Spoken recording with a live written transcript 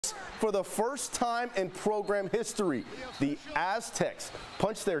Yes, for the first time in program history, the Aztecs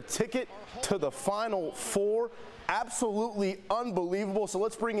punched their ticket to the Final Four. Absolutely unbelievable. So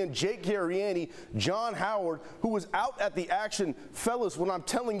let's bring in Jake Garriani, John Howard, who was out at the action. Fellas, when I'm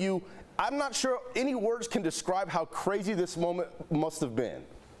telling you, I'm not sure any words can describe how crazy this moment must have been.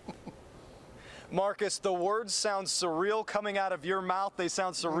 Marcus, the words sound surreal coming out of your mouth. They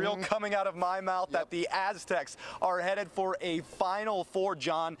sound surreal coming out of my mouth that the Aztecs are headed for a Final Four,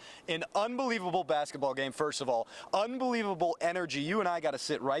 John. An unbelievable basketball game, first of all. Unbelievable energy. You and I got to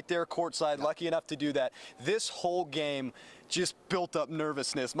sit right there courtside, lucky enough to do that. This whole game just built up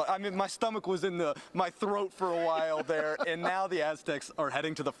nervousness. I mean, my stomach was in my throat for a while there, and now the Aztecs are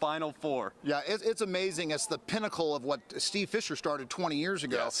heading to the Final Four. Yeah, it's amazing. It's the pinnacle of what Steve Fisher started 20 years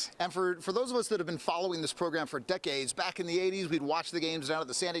ago. Yes. And for those of us that have been following this program for decades, back in the 80s, we'd watch the games down at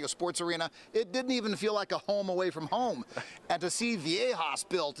the San Diego Sports Arena. It didn't even feel like a home away from home. And to see Viejas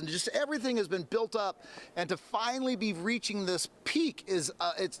built, and just everything has been built up, and to finally be reaching this peak is,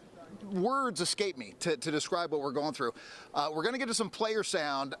 words escape me to describe what we're going through. We're going to get to some player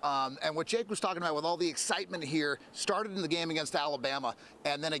sound, and what Jake was talking about with all the excitement here started in the game against Alabama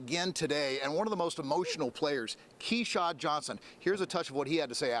and then again today, and one of the most emotional players, Keyshawn Johnson. Here's a touch of what he had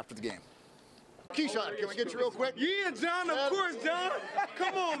to say after the game. Keyshawn, can we get you real quick? Yeah, John, of course, John.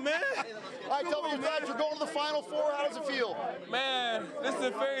 Come on, man. All right, tell me your thoughts. You're going to the Final Four. How does it feel? Man, this is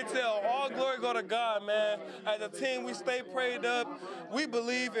a fairy tale. All glory go to God, man. As a team, we stay prayed up. We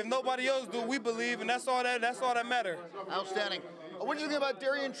believe. If nobody else do, we believe, and that's all that matters. Outstanding. What do you think about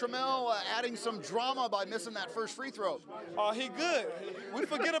Darian Trammell adding some drama by missing that first free throw? He good. We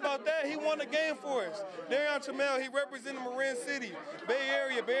forget about that. He won the game for us. Darian Trammell, he represented Marin City, Bay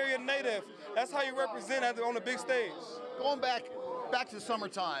Area native. That's how you represent on the big stage. Going back to the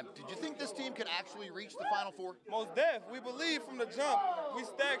summertime, did you think this team could actually reach the Final Four? Most def. We believe from the jump. We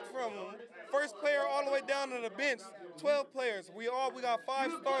stacked from first player all the way down to the bench. 12 players. We got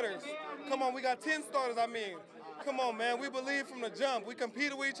 5 starters. Come on, we got 10 starters, I mean. Come on, man. We believe from the jump. We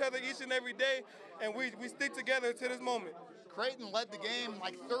compete with each other each and every day, and we stick together to this moment. Creighton led the game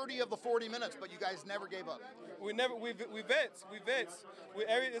like 30 of the 40 minutes, but you guys never gave up. We vets.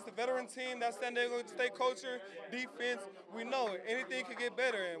 It's a veteran team. That's San Diego State culture, defense. We know it. Anything can get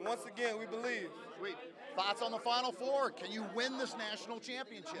better, and once again, we believe. Sweet. Thoughts on the Final Four? Can you win this national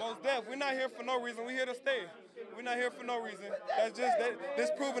championship? Most def. We're not here for no reason. We're here to stay. We're not here for no reason. That's just this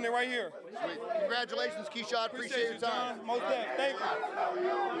proving it right here. Sweet. Congratulations, Keyshawn. Appreciate your time. John. Most def. Thank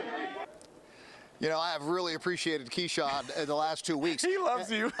you. You know, I have really appreciated Keyshawn in the last 2 weeks. He loves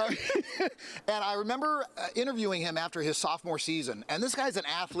you. And I remember interviewing him after his sophomore season. And this guy's an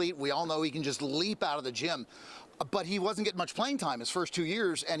athlete. We all know he can just leap out of the gym. But he wasn't getting much playing time his first 2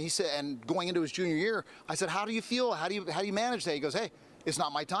 years. And he said, and going into his junior year, I said, how do you feel? How do you manage that? He goes, hey, it's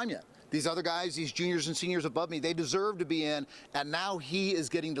not my time yet. These other guys, these juniors and seniors above me, they deserve to be in, and now he is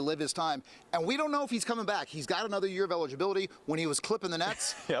getting to live his time. And we don't know if he's coming back. He's got another year of eligibility. When he was clipping the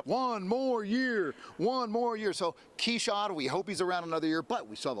nets, Yep. one more year. So Keyshawn, we hope he's around another year, but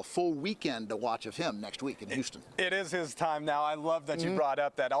we still have a full weekend to watch of him next week in Houston. It is his time now. I love that you brought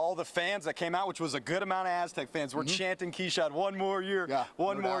up that all the fans that came out, which was a good amount of Aztec fans, were chanting Keyshawn, one more year,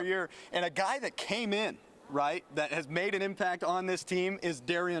 one more year. And a guy that came in, right, that has made an impact on this team is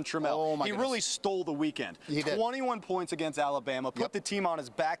Darian Trammell. Oh my goodness. Really stole the weekend. He did. 21 points against Alabama, put the team on his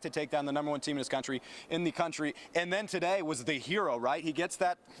back to take down the #1 team in the country, and then today was the hero, right? He gets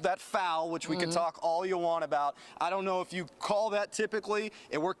that foul, which we can talk all you want about. I don't know if you call that typically.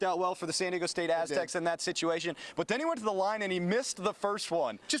 It worked out well for the San Diego State Aztecs in that situation, but then he went to the line and he missed the first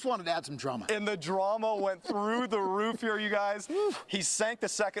one. Just wanted to add some drama. And the drama went through the roof here, you guys. He sank the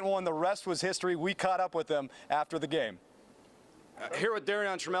second one. The rest was history. We caught up with him after the game. Here with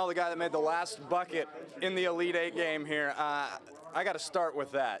Darian Trammell, the guy that made the last bucket in the Elite Eight game here. I got to start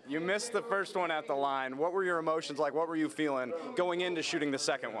with that. You missed the first one at the line. What were your emotions like? What were you feeling going into shooting the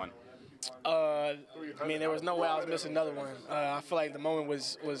second one? I mean, there was no way I was missing another one. I feel like the moment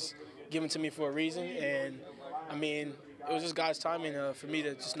was given to me for a reason, and I mean, it was just God's timing for me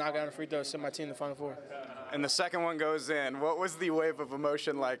to just knock out a free throw and send my team to the Final Four. And the second one goes in. What was the wave of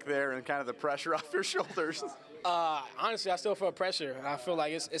emotion like there and kind of the pressure off your shoulders? Honestly, I still feel pressure. I feel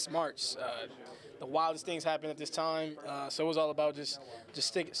like it's March. The wildest things happen at this time, so it was all about just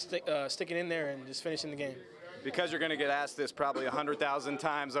sticking in there and just finishing the game. Because you're going to get asked this probably 100,000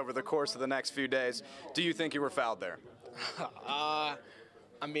 times over the course of the next few days, do you think you were fouled there? I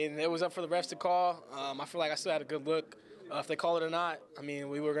mean, it was up for the refs to call. I feel like I still had a good look. If they call it or not, I mean,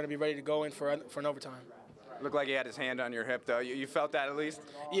 we were going to be ready to go in for an overtime. Looked like he had his hand on your hip, though. You felt that at least?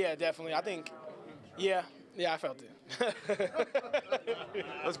 Yeah, definitely. I think, yeah, I felt it.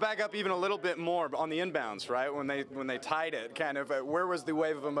 Let's back up even a little bit more on the inbounds, right? When they tied it, kind of, where was the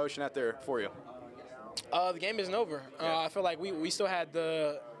wave of emotion out there for you? The game isn't over. I feel like we still had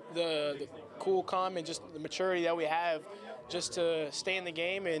the cool, calm, and just the maturity that we have just to stay in the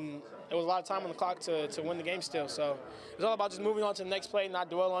game, and there was a lot of time on the clock to win the game still. So it's all about just moving on to the next play, not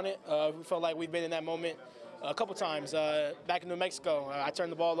dwell on it. We felt like we've been in that moment a couple times. Back in New Mexico, I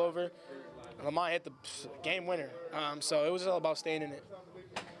turned the ball over, and Lamont hit the game winner. So it was all about staying in it.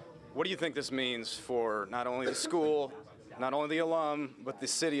 What do you think this means for not only the school, not only the alum, but the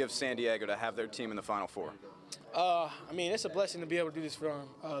city of San Diego to have their team in the Final Four? I mean, it's a blessing to be able to do this for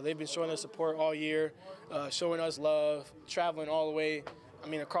them. They've been showing us support all year, showing us love, traveling all the way,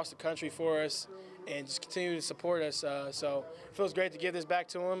 across the country for us, and just continue to support us. So it feels great to give this back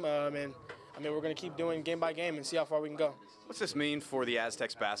to them, and we're going to keep doing game by game and see how far we can go. What's this mean for the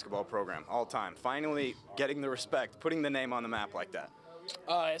Aztecs basketball program all time? Finally getting the respect, putting the name on the map like that.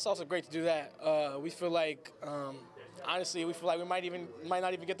 It's also great to do that. We feel like, honestly, we might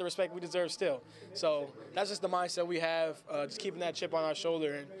not even get the respect we deserve still. So that's just the mindset we have, just keeping that chip on our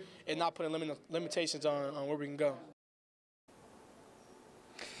shoulder and not putting limitations on where we can go.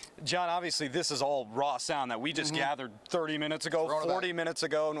 John, obviously this is all raw sound that we just gathered 30 minutes ago, 40 minutes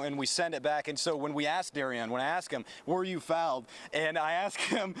ago, and we send it back. And so when we asked Darian, when I asked him, were you fouled? And I asked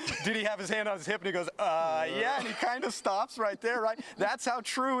him, did he have his hand on his hip? And he goes, yeah, and he kind of stops right there, right? That's how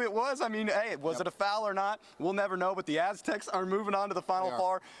true it was. I mean, hey, was it a foul or not? We'll never know, but the Aztecs are moving on to the Final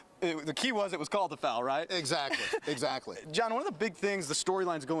Four. The key was it was called a foul, right? Exactly. John, one of the big things, the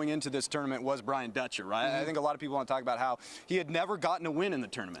storylines going into this tournament was Brian Dutcher, right? I think a lot of people want to talk about how he had never gotten a win in the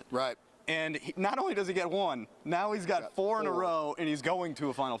tournament. Right. And not only does he get one, now he's got four in a row, and he's going to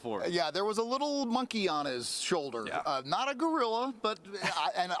a Final Four. Yeah, there was a little monkey on his shoulder. Yeah. Not a gorilla, but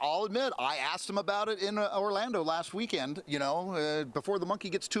and I'll admit, I asked him about it in Orlando last weekend. You know, before the monkey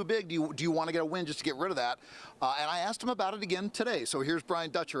gets too big, do you want to get a win just to get rid of that? And I asked him about it again today. So here's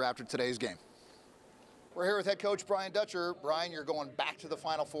Brian Dutcher after today's game. We're here with head coach Brian Dutcher. Brian, you're going back to the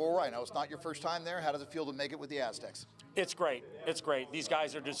Final Four. I know it's not your first time there. How does it feel to make it with the Aztecs? It's great. It's great. These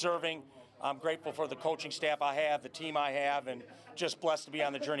guys are deserving. I'm grateful for the coaching staff I have, the team I have, and just blessed to be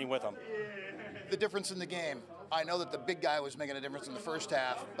on the journey with them. The difference in the game. I know that the big guy was making a difference in the first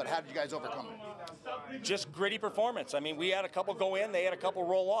half, but how did you guys overcome it? Just gritty performance. I mean, we had a couple go in, they had a couple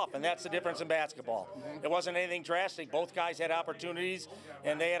roll off, and that's the difference in basketball. It wasn't anything drastic. Both guys had opportunities,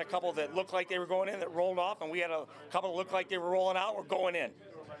 and they had a couple that looked like they were going in that rolled off, and we had a couple that looked like they were rolling out, were going in.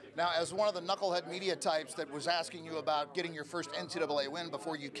 Now, as one of the knucklehead media types that was asking you about getting your first NCAA win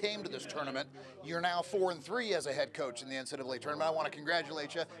before you came to this tournament, you're now 4-3 as a head coach in the NCAA tournament. I want to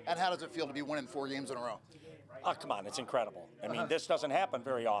congratulate you. And how does it feel to be winning 4 games in a row? Oh, come on, it's incredible. I mean, this doesn't happen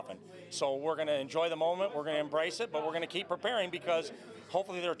very often. So we're going to enjoy the moment, we're going to embrace it, but we're going to keep preparing because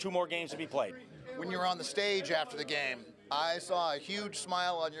hopefully there are 2 more games to be played. When you were on the stage after the game, I saw a huge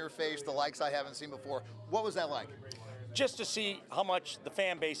smile on your face, the likes I haven't seen before. What was that like? Just to see how much the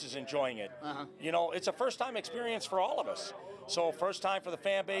fan base is enjoying it. You know, it's a first-time experience for all of us. So first time for the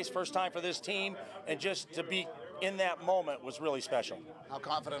fan base, first time for this team, and just to be in that moment was really special. How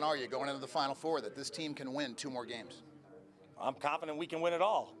confident are you going into the Final Four that this team can win 2 more games? I'm confident we can win it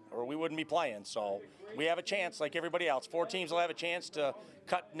all, or we wouldn't be playing. So we have a chance like everybody else. 4 teams will have a chance to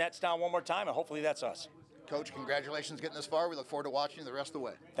cut nets down one more time, and hopefully that's us. Coach, congratulations getting this far. We look forward to watching you the rest of the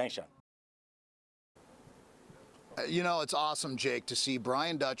way. Thanks, John. You know, it's awesome, Jake, to see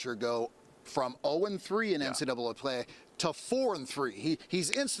Brian Dutcher go from 0-3 in NCAA play to 4-3.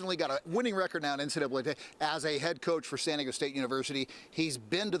 He's instantly got a winning record now in NCAA play as a head coach for San Diego State University. He's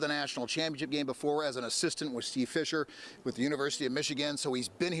been to the national championship game before as an assistant with Steve Fisher with the University of Michigan, so he's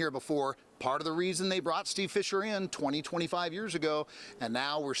been here before. Part of the reason they brought Steve Fisher in 25 years ago, and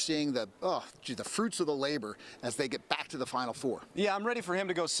now we're seeing the fruits of the labor as they get back to the Final Four. Yeah, I'm ready for him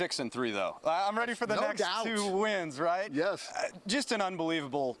to go 6-3, though. I'm ready for the next 2 wins, right? Yes. Just an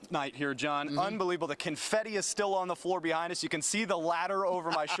unbelievable night here, John. Unbelievable. The confetti is still on the floor behind us. You can see the ladder over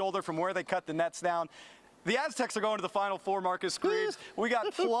my shoulder from where they cut the nets down. The Aztecs are going to the Final Four, Marcus Greaves. We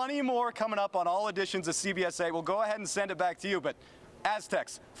got plenty more coming up on all editions of CBSA. We'll go ahead and send it back to you, but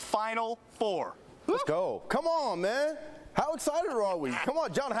Aztecs, Final Four. Let's go. Come on, man. How excited are we? Come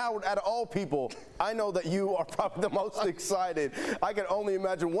on, John Howard, out of all people, I know that you are probably the most excited. I can only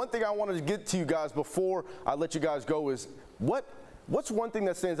imagine. One thing I wanted to get to you guys before I let you guys go is what's one thing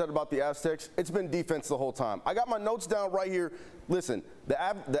that stands out about the Aztecs? It's been defense the whole time. I got my notes down right here. Listen,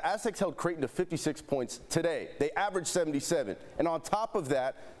 the Aztecs held Creighton to 56 points today. They averaged 77. And on top of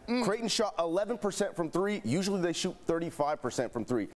that, Creighton shot 11% from 3. Usually they shoot 35% from 3.